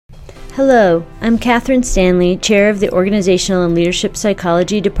Hello, I'm Catherine Stanley, Chair of the Organizational and Leadership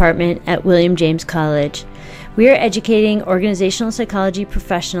Psychology Department at William James College. We are educating organizational psychology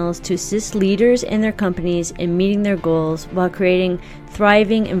professionals to assist leaders and their companies in meeting their goals while creating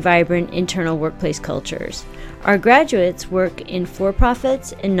thriving and vibrant internal workplace cultures. Our graduates work in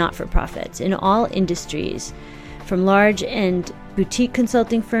for-profits and not-for-profits in all industries, from large and boutique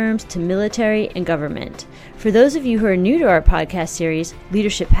consulting firms to military and government. For those of you who are new to our podcast series,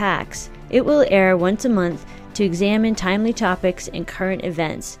 Leadership Hacks, it will air once a month to examine timely topics and current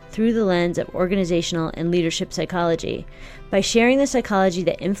events through the lens of organizational and leadership psychology. By sharing the psychology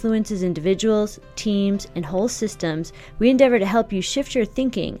that influences individuals, teams, and whole systems, we endeavor to help you shift your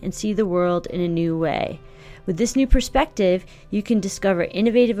thinking and see the world in a new way. With this new perspective, you can discover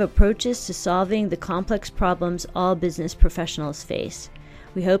innovative approaches to solving the complex problems all business professionals face.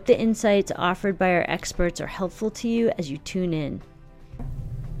 We hope the insights offered by our experts are helpful to you as you tune in.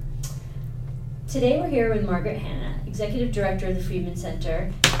 Today we're here with Margaret Hanna, Executive Director of the Friedman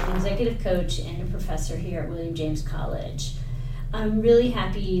Center, an executive coach and a professor here at William James College. I'm really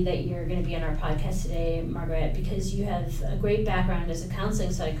happy that you're going to be on our podcast today, Margaret, because you have a great background as a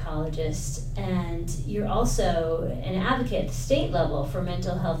counseling psychologist, and you're also an advocate at the state level for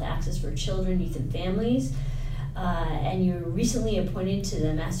mental health access for children, youth, and families. And you were recently appointed to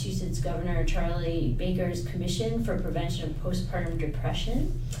the Massachusetts Governor Charlie Baker's Commission for Prevention of Postpartum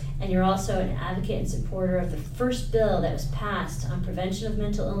Depression. And you're also an advocate and supporter of the first bill that was passed on prevention of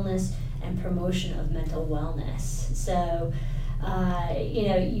mental illness and promotion of mental wellness. So,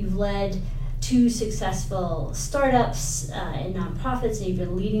 you've led two successful startups and nonprofits, and you've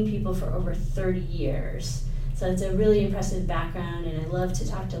been leading people for over 30 years. So it's a really impressive background, and I love to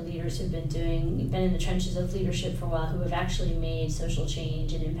talk to leaders who've been in the trenches of leadership for a while, who have actually made social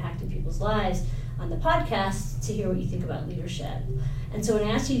change and impacted people's lives on the podcast to hear what you think about leadership. And so when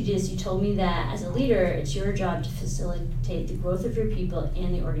I asked you to do this, you told me that as a leader, it's your job to facilitate the growth of your people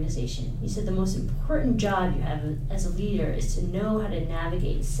and the organization. You said the most important job you have as a leader is to know how to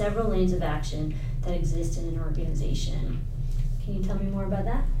navigate several lanes of action that exist in an organization. Can you tell me more about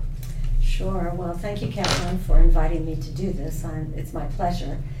that? Sure. Well, thank you, Catherine, for inviting me to do this. It's my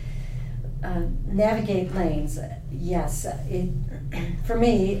pleasure. Navigate lanes. Yes, for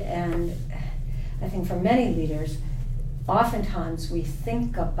me, and I think for many leaders, oftentimes we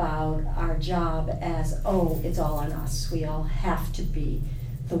think about our job as, it's all on us. We all have to be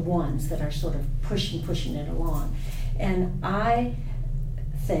the ones that are sort of pushing it along. And I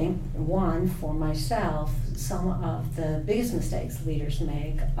think, for myself, some of the biggest mistakes leaders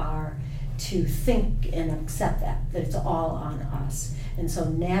make are to think and accept that it's all on us. And so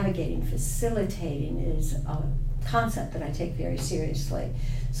navigating, facilitating is a concept that I take very seriously.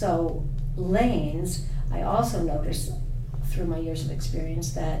 So lanes, I also notice through my years of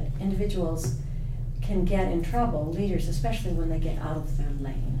experience that individuals can get in trouble, leaders, especially when they get out of their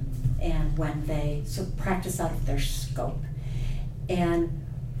lane and when they practice out of their scope. And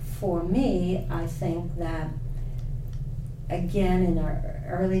for me, I think that, again, in our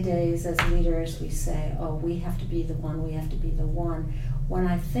early days as leaders, we say, we have to be the one, we have to be the one. When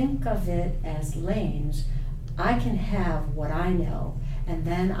I think of it as lanes, I can have what I know, and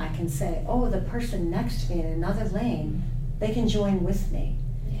then I can say, the person next to me in another lane, they can join with me.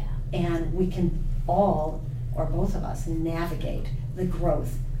 Yeah. And we can all, or both of us, navigate the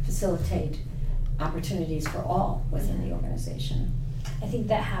growth, facilitate opportunities for all within the organization. I think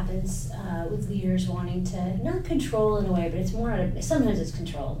that happens with leaders wanting to not control in a way, but it's more sometimes it's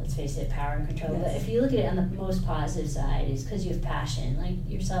control, let's face it, power and control. Yes. But if you look at it on the most positive side, is because you have passion. Like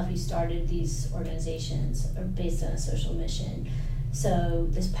yourself, you started these organizations based on a social mission. So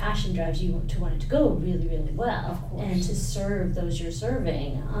this passion drives you to want it to go really, really well. Of course. And to serve those you're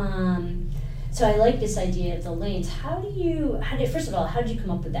serving. So I like this idea of the lanes. First of all, how did you come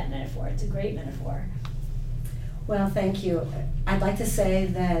up with that metaphor? It's a great metaphor. Well, thank you. I'd like to say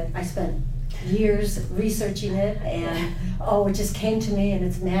that I spent years researching it, and it just came to me, and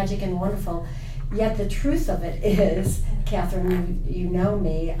it's magic and wonderful. Yet the truth of it is, Catherine, you know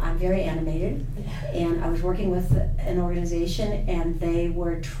me, I'm very animated, and I was working with an organization, and they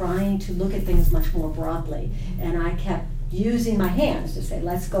were trying to look at things much more broadly, and I kept using my hands to say,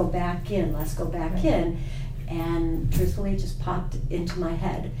 let's go back in, and truthfully it just popped into my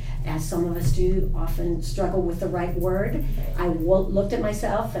head. As some of us do, often struggle with the right word. I looked at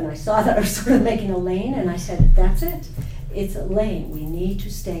myself and I saw that I was sort of making a lane, and I said, that's it. It's a lane. We need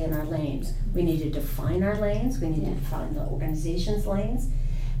to stay in our lanes. We need to define our lanes. We need to define the organization's lanes.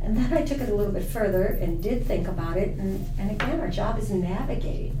 And then I took it a little bit further and did think about it, and again, our job is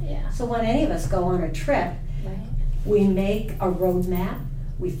navigating. So when any of us go on a trip, we make a roadmap,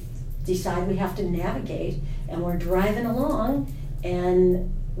 we decide we have to navigate, and we're driving along,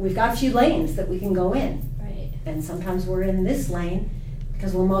 and we've got a few lanes that we can go in. Right. And sometimes we're in this lane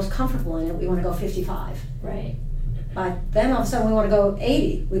because we're most comfortable in it, we want to go 55. Right. But then all of a sudden we want to go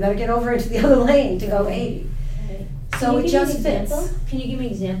 80. We got to get over into the other lane to go 80. Right. So it just fits. Can you give me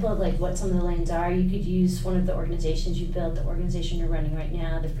an example of like what some of the lanes are? You could use one of the organizations you built, the organization you're running right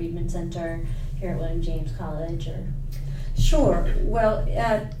now, the Friedman Center here at William James College, or. Sure. Well,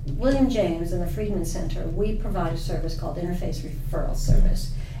 at William James and the Friedman Center, we provide a service called Interface Referral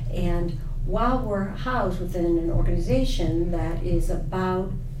Service. And while we're housed within an organization that is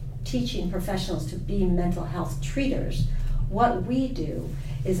about teaching professionals to be mental health treaters, what we do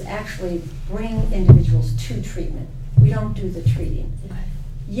is actually bring individuals to treatment. We don't do the treating. Okay.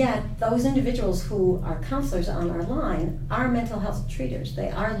 Yet, those individuals who are counselors on our line are mental health treaters. They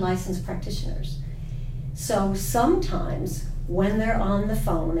are licensed practitioners. So sometimes when they're on the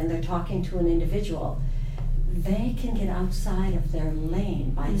phone and they're talking to an individual, they can get outside of their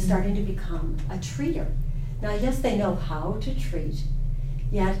lane by starting to become a treater. Now, yes, they know how to treat,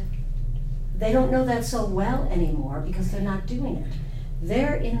 yet they don't know that so well anymore because they're not doing it.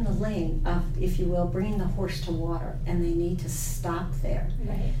 They're in the lane of, if you will, bringing the horse to water, and they need to stop there.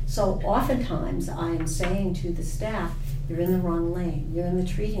 Right. So oftentimes I am saying to the staff, you're in the wrong lane, you're in the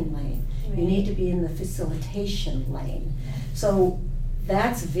treating lane, you need to be in the facilitation lane. So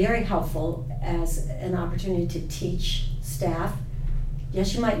that's very helpful as an opportunity to teach staff.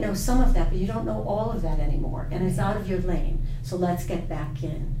 Yes, you might know some of that, but you don't know all of that anymore, and it's out of your lane, so let's get back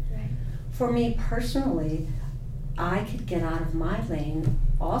in. Right. For me personally, I could get out of my lane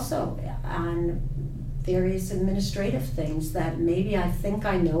also on various administrative things that maybe I think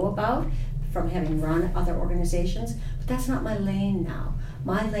I know about from having run other organizations, but that's not my lane now.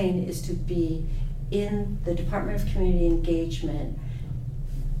 My lane is to be in the Department of Community Engagement,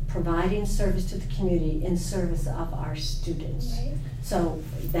 providing service to the community in service of our students. Right. So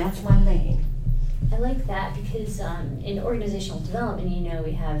that's my lane. I like that because in organizational development,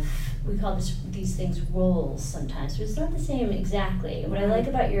 we call these things roles sometimes, but it's not the same exactly. What I like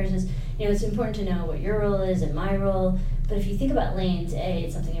about yours is, it's important to know what your role is and my role, but if you think about lanes,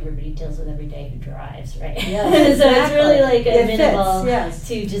 it's something everybody deals with every day who drives, right? Yes, So it's really like it amenable fits, yes.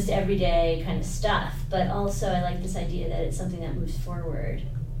 to just everyday kind of stuff, but also I like this idea that it's something that moves forward,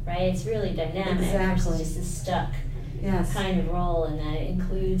 right? It's really dynamic Exactly. versus just this stuck Yes. kind of role, and that it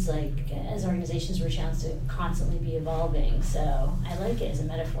includes, like, as organizations, we're a chance to constantly be evolving. So I like it as a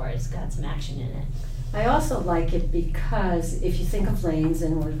metaphor. It's got some action in it. I also like it because if you think of lanes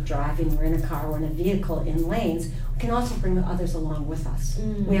and we're driving, we're in a car, we're in a vehicle in lanes, we can also bring others along with us.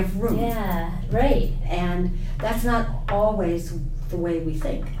 We have room. Yeah, right. And that's not always the way we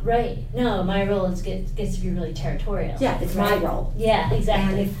think. Right. No, my role gets to be really territorial. Yeah, it's right? my role. Yeah,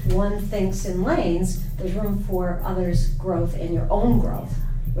 exactly. And if one thinks in lanes, there's room for others' growth and your own growth,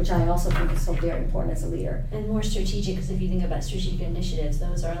 which I also think is so very important as a leader. And more strategic, because if you think about strategic initiatives,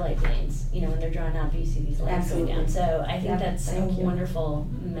 those are like lanes. When they're drawn out, you see these lanes going down. So I think that's a wonderful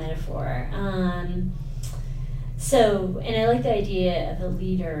metaphor. And I like the idea of a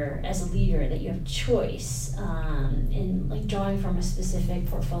leader, that you have choice in like drawing from a specific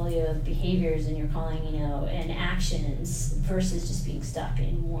portfolio of behaviors, and you're calling, and actions versus just being stuck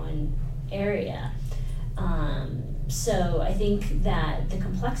in one area. So I think that the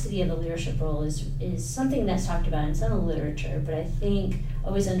complexity of the leadership role is something that's talked about in some of the literature, but I think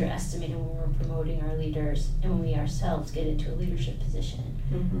always underestimated when we're promoting our leaders and when we ourselves get into a leadership position,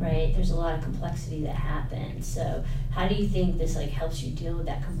 right? There's a lot of complexity that happens. So how do you think this helps you deal with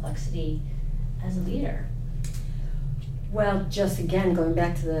that complexity as a leader? Well, just again, going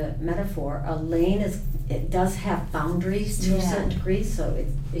back to the metaphor, a lane it does have boundaries to a certain degree, so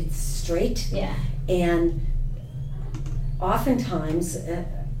it's straight. Yeah. And oftentimes,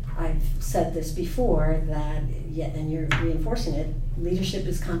 I've said this before, and you're reinforcing it, leadership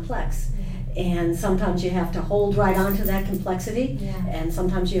is complex. And sometimes you have to hold right onto that complexity, and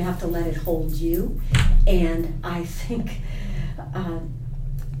sometimes you have to let it hold you. And I think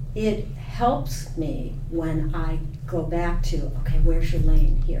it helps me when I go back to, okay, where's your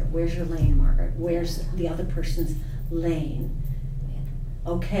lane here? Where's your lane, Margaret? Where's the other person's lane?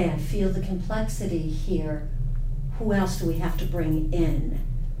 Okay, I feel the complexity here. Who else do we have to bring in?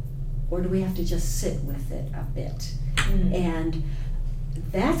 Or do we have to just sit with it a bit? And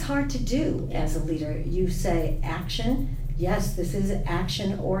that's hard to do as a leader. You say action. Yes, this is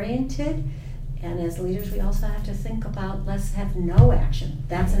action oriented. And as leaders, we also have to think about, let's have no action.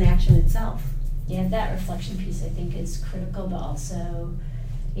 That's an action itself. Yeah, that reflection piece I think is critical, but also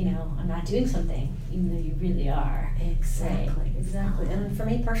I'm not doing something, even though you really are. Exactly, exactly. And for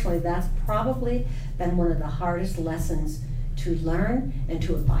me personally, that's probably been one of the hardest lessons to learn and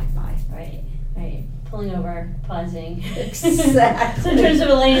to abide by. Right. Pulling over, pausing. Exactly. So in terms of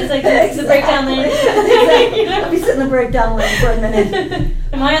a lane, it's like the breakdown lane. Exactly. I'll be sitting in the breakdown lane for a minute.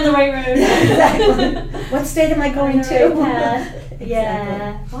 Am I on the right road? Exactly. What state am I going to? Right path. Exactly.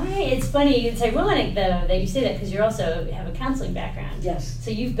 Yeah. Why? It's funny. It's ironic though that you say that because you also have a counseling background. Yes. So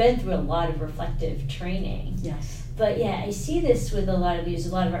you've been through a lot of reflective training. Yes. But yeah, I see this with a lot of these.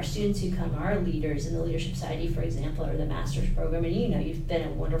 A lot of our students who come are leaders in the Leadership Society, for example, or the master's program. And you've been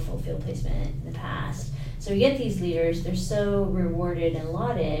a wonderful field placement in the past. So we get these leaders, they're so rewarded and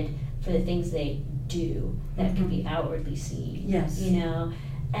lauded for the things they do that can be outwardly seen. Yes.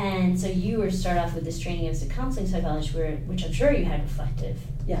 And so you were start off with this training as a counseling psychologist, which I'm sure you had reflective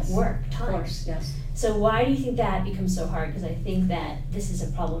work, tons. Of course, yes. So why do you think that becomes so hard? Because I think that this is a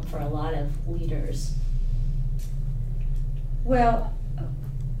problem for a lot of leaders. Well,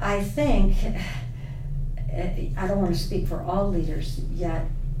 I think, I don't want to speak for all leaders yet,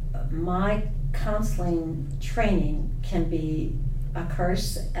 my counseling training can be a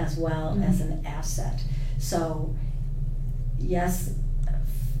curse as well as an asset. So, yes,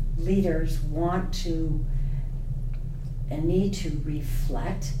 leaders want to and need to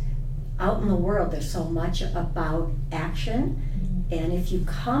reflect. Out in the world, there's so much about action, and if you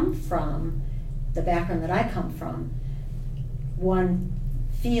come from the background that I come from, one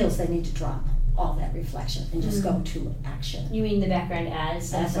feels they need to drop all that reflection and just go to action. You mean the background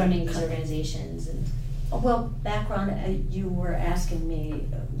as running these organizations? Well, background, you were asking me,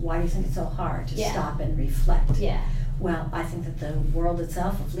 why do you think it's so hard to stop and reflect? Yeah. Well, I think that the world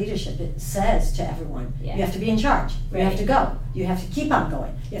itself of leadership, it says to everyone, you have to be in charge. You have to go. You have to keep on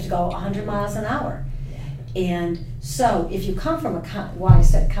going. You have to go 100 miles an hour. And so if you come from why I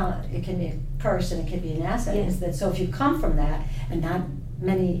said it can be a curse and it can be an asset, is that so if you come from that, and not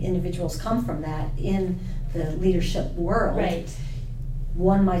many individuals come from that in the leadership world,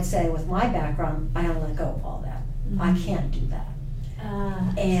 one might say, with my background, I gotta let go of all that. I can't do that.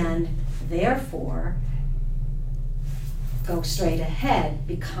 And therefore, go straight ahead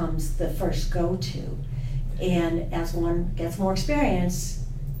becomes the first go-to. And as one gets more experience,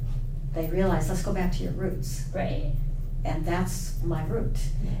 they realize, let's go back to your roots. Right. And that's my root.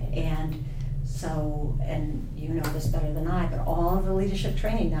 And so, and you know this better than I, but all of the leadership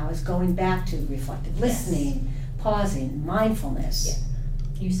training now is going back to reflective listening, pausing, mindfulness.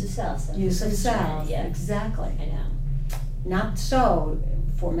 Use of self. Use of self, exactly. I know. Not so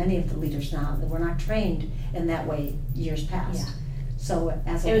for many of the leaders now, that were not trained in that way years past. So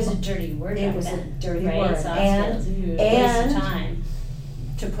as it was a dirty word. It was then, a dirty right? word. And time.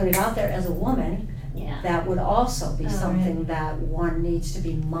 To put it out there as a woman, that would also be something that one needs to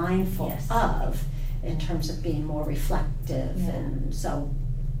be mindful of in terms of being more reflective. And so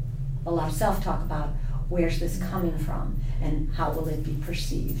a lot of self-talk about where's this coming from and how will it be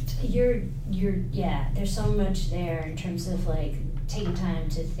perceived. There's so much there in terms of like taking time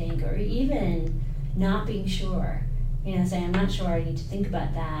to think, or even not being sure, saying I'm not sure, I need to think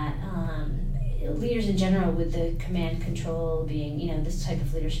about that. Leaders in general, with the command control being, this type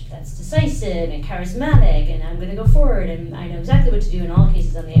of leadership that's decisive and charismatic, and I'm going to go forward and I know exactly what to do in all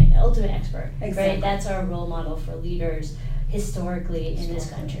cases, I'm the ultimate expert, right? That's our role model for leaders historically in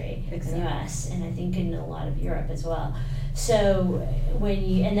this country, in the US, and I think in a lot of Europe as well. So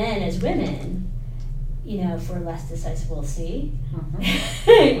and then as women, for less decisive, we'll see.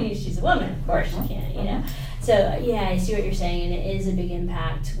 She's a woman, of course, she can't, So, I see what you're saying, and it is a big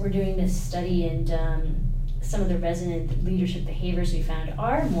impact. We're doing this study, and some of the resonant leadership behaviors we found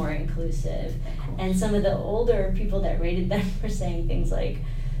are more inclusive. And some of the older people that rated them were saying things like,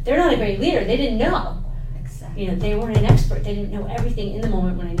 they're not a great leader, they didn't know. Exactly. They weren't an expert, they didn't know everything in the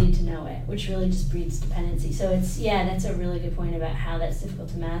moment when I need to know it, which really just breeds dependency. So that's a really good point about how that's difficult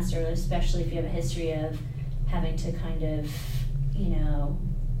to master, especially if you have a history of having to kind of,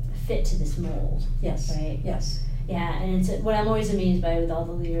 fit to this mold. Yes. Right? Yes. Yeah, and it's what I'm always amazed by with all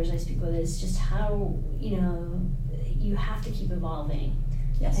the leaders I speak with is just how, you have to keep evolving.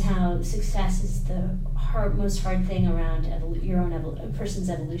 Yes. And how success is the most hard thing around your own person's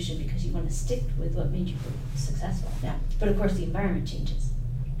evolution, because you want to stick with what made you successful. Yeah. But of course the environment changes,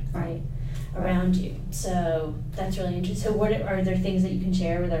 right? Around you. So that's really interesting. So what are there things that you can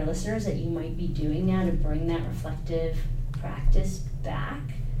share with our listeners that you might be doing now to bring that reflective practice back?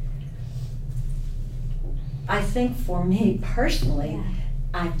 I think for me personally,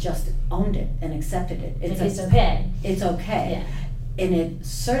 I've just owned it and accepted it. It's okay. It's okay. Yeah. And it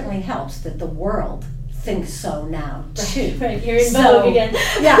certainly helps that the world think so now too. Right, you're in vogue again.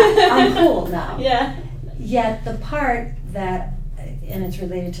 Yeah, I'm cool now. Yeah. Yet the part that, and it's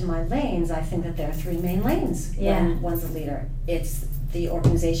related to my lanes, I think that there are three main lanes when one's a leader. It's the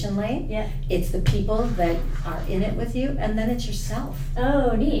organization lane, it's the people that are in it with you, and then it's yourself.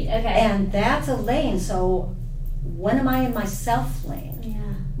 Oh, neat, okay. And that's a lane, so when am I in my self lane?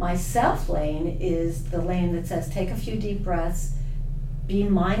 Yeah. My self lane is the lane that says take a few deep breaths, be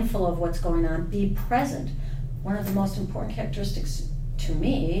mindful of what's going on, be present. One of the most important characteristics to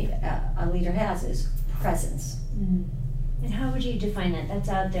me a leader has is presence. Mm. And how would you define that? That's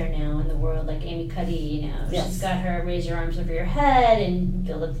out there now in the world, like Amy Cuddy, you know, she's got her raise your arms over your head and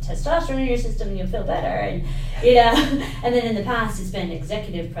build up the testosterone in your system and you'll feel better. And, you know, and then in the past it's been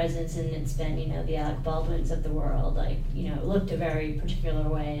executive presence and it's been, you know, the Alec Baldwins of the world, like, you know, looked a very particular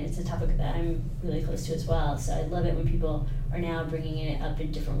way. And it's a topic that I'm really close to as well. So I love it when people are now bringing it up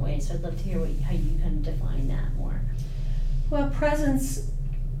in different ways. So I'd love to hear how you kind of define that more. Well, presence,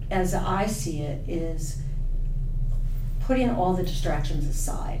 as I see it, is putting all the distractions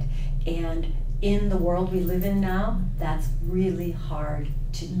aside. And in the world we live in now, that's really hard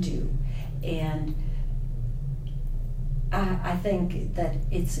to do. And I think that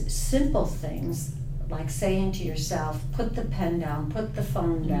it's simple things like saying to yourself, put the pen down, put the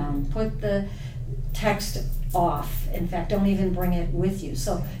phone down, put the text off. In fact, don't even bring it with you.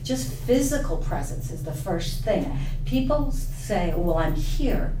 So just physical presence is the first thing. People say, well, I'm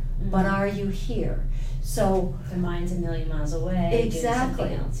here, but are you here? So the mind's a million miles away. Exactly.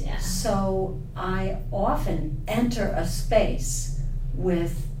 Doing something else, So I often enter a space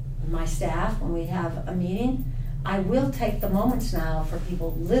with my staff when we have a meeting. I will take the moments now for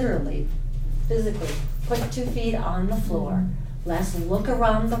people literally, physically, put 2 feet on the floor. Let's look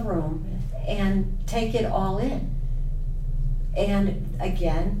around the room and take it all in. And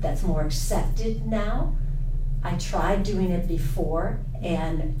again, that's more accepted now. I tried doing it before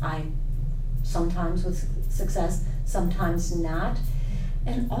and I sometimes with success, sometimes not.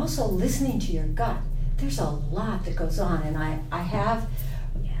 And also listening to your gut. There's a lot that goes on, and I have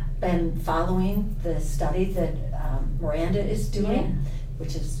been following the study that Miranda is doing,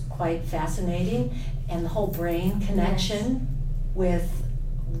 which is quite fascinating, and the whole brain connection with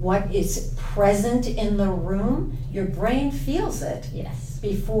what is present in the room. Your brain feels it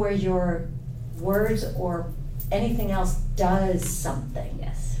before your words or anything else does something.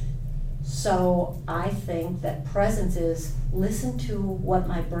 So I think that presence is listen to what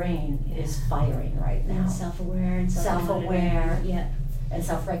my brain is firing right now. And self-aware and self-aware, and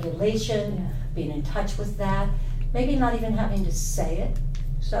self-regulation, being in touch with that, maybe not even having to say it.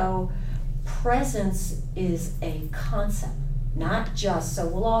 So presence is a concept, not just, so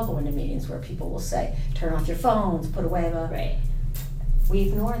we'll all go into meetings where people will say, turn off your phones, put away the, we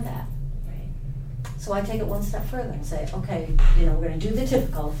ignore that. So I take it one step further and say, okay, you know, we're going to do the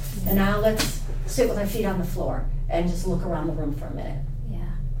typical, and now let's sit with our feet on the floor and just look around the room for a minute.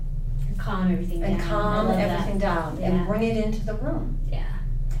 And calm everything down. And calm everything down and bring it into the room.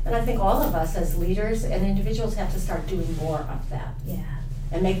 And I think all of us as leaders and individuals have to start doing more of that.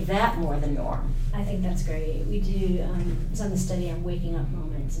 And make that more the norm. I think that's great. We do, it's on the study on waking up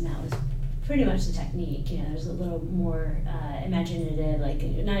moments, and that was pretty much the technique. You know, there's a little more imaginative, like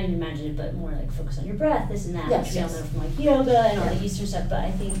not even imaginative, but more like focus on your breath, this and that, which we all know from like yoga and all the Eastern stuff. But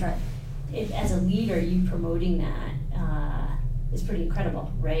I think as a leader, you promoting that is pretty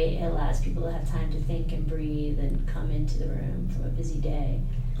incredible, right? It allows people to have time to think and breathe and come into the room from a busy day.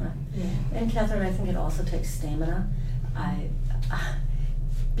 And Catherine, I think it also takes stamina.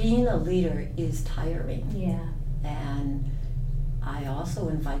 Being a leader is tiring. And I also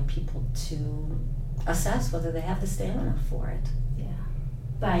invite people to assess whether they have the stamina for it.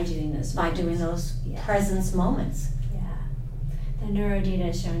 By doing those presence moments. The neuro data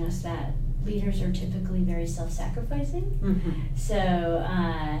is showing us that leaders are typically very self-sacrificing. So,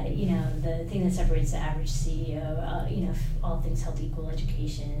 you know, the thing that separates the average CEO, you know, all things held equal,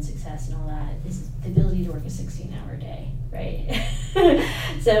 education and success and all that, is the ability to work a 16-hour day, right?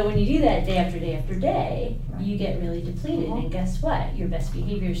 So when you do that day after day after day, you get really depleted, and guess what? Your best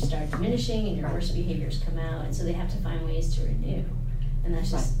behaviors start diminishing and your worst behaviors come out, and so they have to find ways to renew. And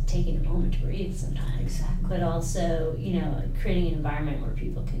that's just taking a moment to breathe sometimes. But also, you know, creating an environment where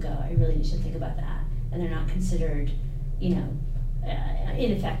people can go, I really need to think about that. And they're not considered, you know,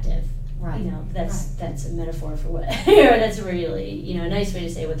 ineffective. You know, that's a metaphor for what, or that's really, you know, a nice way to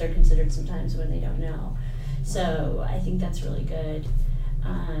say what they're considered sometimes when they don't know. So I think that's really good.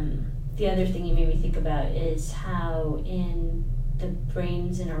 The other thing you made me think about is how in the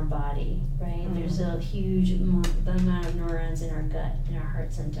brains in our body, right? There's a huge amount of neurons in our gut, in our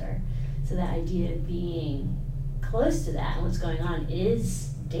heart center. So the idea of being close to that and what's going on is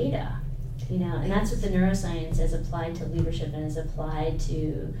data, and that's what the neuroscience has applied to leadership and has applied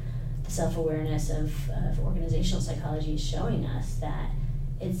to the self-awareness of organizational psychology is showing us that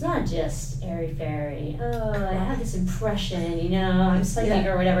it's not just airy-fairy, I have this impression, I'm psychic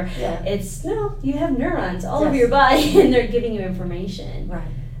or whatever. Yeah. It's, no, you have neurons all over your body and they're giving you information. Right.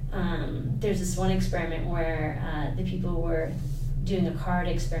 There's this one experiment where the people were doing a card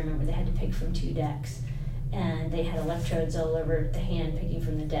experiment where they had to pick from 2 decks. And they had electrodes all over the hand picking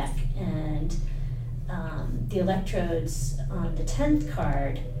from the deck. And the electrodes on the 10th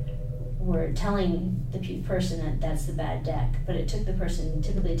card were telling the person that that's the bad deck, but it took the person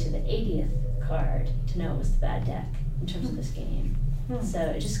typically to the 80th card to know it was the bad deck in terms of this game. So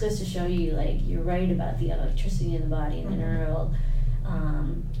it just goes to show you, you're right about the electricity in the body and the neural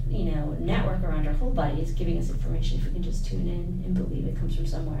network around our whole body is giving us information if we can just tune in and believe it comes from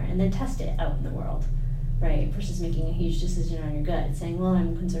somewhere and then test it out in the world. Right, versus making a huge decision on your gut, saying, well,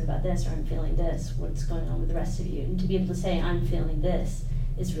 I'm concerned about this, or I'm feeling this, what's going on with the rest of you? And to be able to say, I'm feeling this,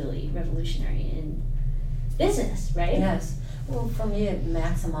 is really revolutionary in business, right? Yes. Well, for me, it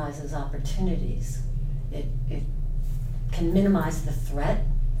maximizes opportunities. It can minimize the threat,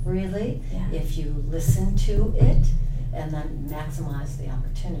 really, if you listen to it, and then maximize the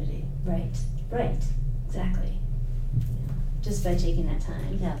opportunity. Right, exactly. Just by taking that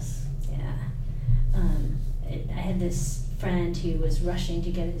time. Yes. Yeah. I had this friend who was rushing to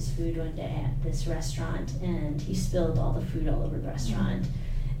get his food one day at this restaurant, and he spilled all the food all over the restaurant.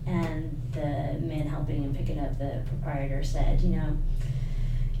 And the man helping him pick it up, the proprietor, said,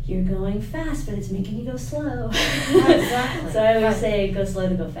 you're going fast, but it's making you go slow. Exactly. So I always say, go slow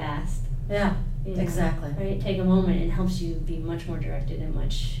to go fast. Yeah, exactly. Right? Take a moment. It helps you be much more directed and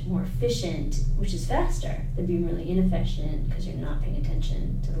much more efficient, which is faster than being really inefficient because you're not paying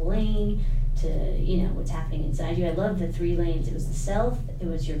attention to the lane, to what's happening inside you. I love the 3 lanes. It was the self, it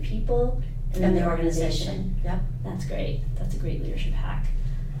was your people, and then the organization. Yep. That's great. That's a great leadership hack.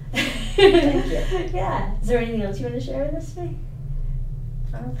 Thank you. Yeah. Is there anything else you want to share with us today?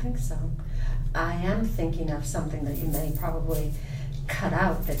 I don't think so. I am thinking of something that you may probably cut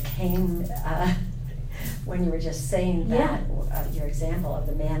out that came when you were just saying that, your example of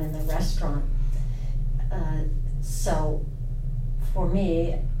the man in the restaurant. So for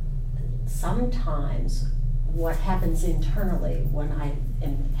me, sometimes what happens internally when I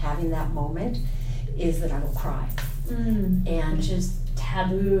am having that moment is that I will cry. And which is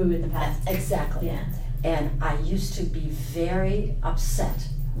taboo in the past. Exactly. Yeah. And I used to be very upset.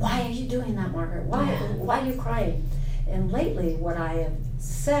 Why are you doing that, Margaret? Why are you crying? And lately what I have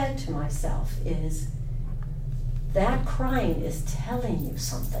said to myself is that crying is telling you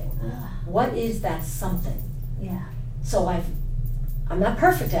something. What is that something? Yeah. So I'm not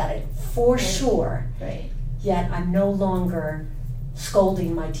perfect at it, for sure. Right. Yet I'm no longer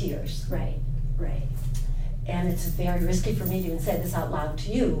scolding my tears. Right. And it's very risky for me to even say this out loud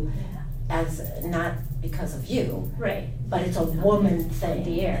to you, as not because of you, right? But it's a woman thing.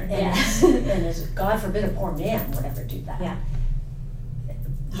 The air, and it's, God forbid a poor man would ever do that. Yeah.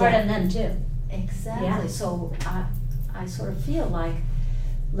 Hard on them too. Exactly. Yeah. So I sort of feel like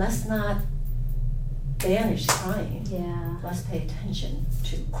let's not banish crying. Yeah. Let's pay attention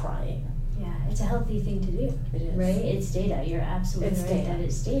to crying. Yeah, it's a healthy thing to do. It is. Right? It's data. You're absolutely right. Data. That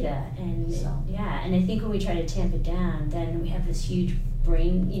it's data. And so. and I think when we try to tamp it down, then we have this huge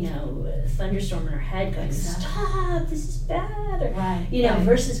brain, thunderstorm in our head going, stop, this is bad. Or, right.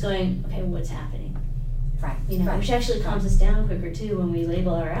 Versus going, okay, what's happening? Right. Which actually calms us down quicker too when we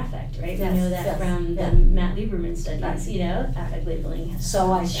label our affect, right? Yes, we know that from the Matt Lieberman studies, affect labeling.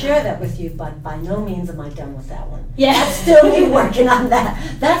 So I share that with you, but by no means am I done with that one. Yeah. That's still me working on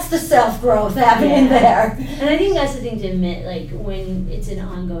that. That's the self-growth happening there. And I think that's the thing to admit, when it's an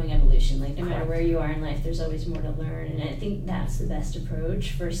ongoing evolution, no matter where you are in life, there's always more to learn. And I think that's the best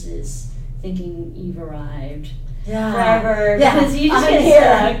approach versus thinking you've arrived forever. Yeah. Because you just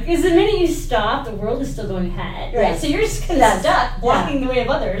get stuck. Because the minute you stop, the world is still going ahead. Right? So you're just kind of stuck, blocking the way of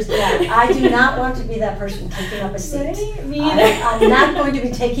others. Yeah. I do not want to be that person taking up a seat. Right? Me either. I'm not going to be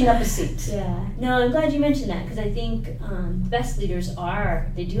taking up a seat. Yeah. No, I'm glad you mentioned that, because I think the best leaders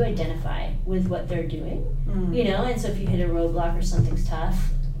they do identify with what they're doing. And so if you hit a roadblock or something's tough,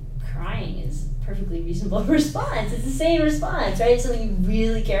 crying is a perfectly reasonable response. It's the same response, right? It's something you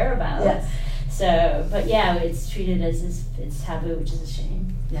really care about. Yes. So, but it's treated as if it's taboo, which is a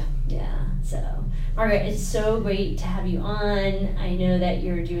shame. Yeah. So, Margaret, it's so great to have you on. I know that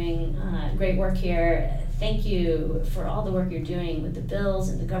you're doing great work here. Thank you for all the work you're doing with the bills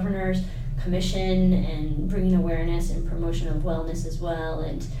and the governor's commission and bringing awareness and promotion of wellness as well.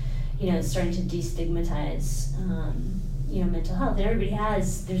 And, starting to destigmatize, mental health. And everybody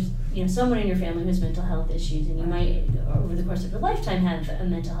there's someone in your family who has mental health issues, and you might, over the course of your lifetime, have a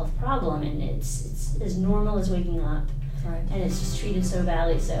mental health problem, and it's as normal as waking up. Right. And it's just treated so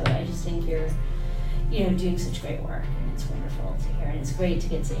badly. So I just think you're, doing such great work, and it's wonderful to hear. And it's great to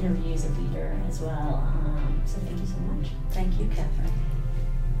get to interview as a leader as well. So thank you so much. Thank you, Catherine.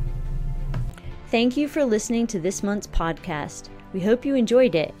 Thank you for listening to this month's podcast. We hope you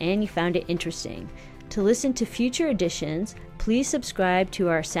enjoyed it and you found it interesting. To listen to future editions, please subscribe to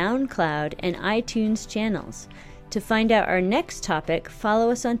our SoundCloud and iTunes channels. To find out our next topic,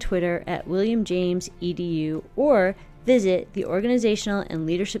 follow us on Twitter at WilliamJamesEDU or visit the Organizational and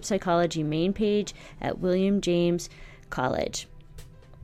Leadership Psychology main page at William James College.